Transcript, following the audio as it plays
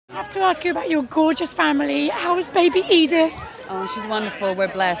to ask you about your gorgeous family. How is baby Edith? Oh, she's wonderful. We're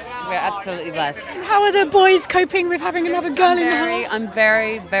blessed. We're absolutely blessed. How are the boys coping with having another girl in the house? I'm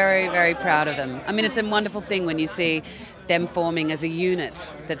very, very, very proud of them. I mean, it's a wonderful thing when you see them forming as a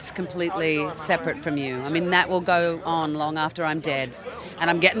unit that's completely separate from you. I mean, that will go on long after I'm dead. And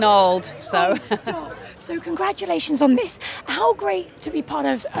I'm getting old, so... Stop. So congratulations on this. How great to be part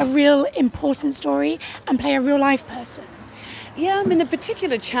of a real important story and play a real life person. Yeah, I mean, the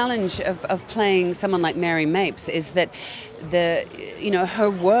particular challenge of playing someone like Mary Mapes is that her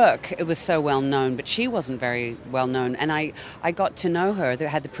work, it was so well known, but she wasn't very well known. And I got to know her, I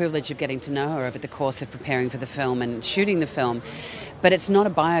had the privilege of getting to know her over the course of preparing for the film and shooting the film. But it's not a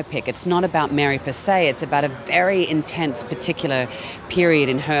biopic, it's not about Mary per se, it's about a very intense particular period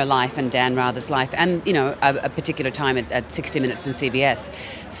in her life and Dan Rather's life and, a particular time at 60 Minutes and CBS.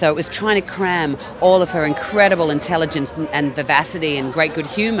 So it was trying to cram all of her incredible intelligence and vivacity and great good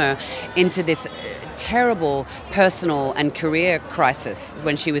humour into this terrible personal and career crisis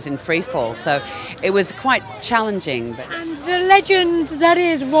when she was in freefall. So it was quite challenging. And the legend that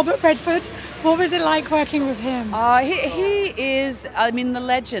is Robert Redford, what was it like working with him? He is, the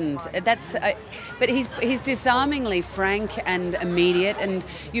legend. But he's disarmingly frank and immediate, and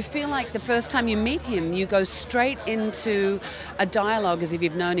you feel like the first time you meet him, you go straight into a dialogue as if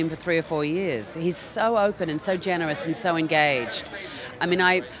you've known him for 3 or 4 years. He's so open and so generous and so engaged. I mean,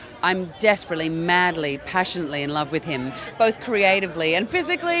 I'm desperately, madly, passionately in love with him, both creatively and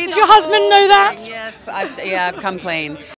physically. Does your husband know that? Yes, I've come clean.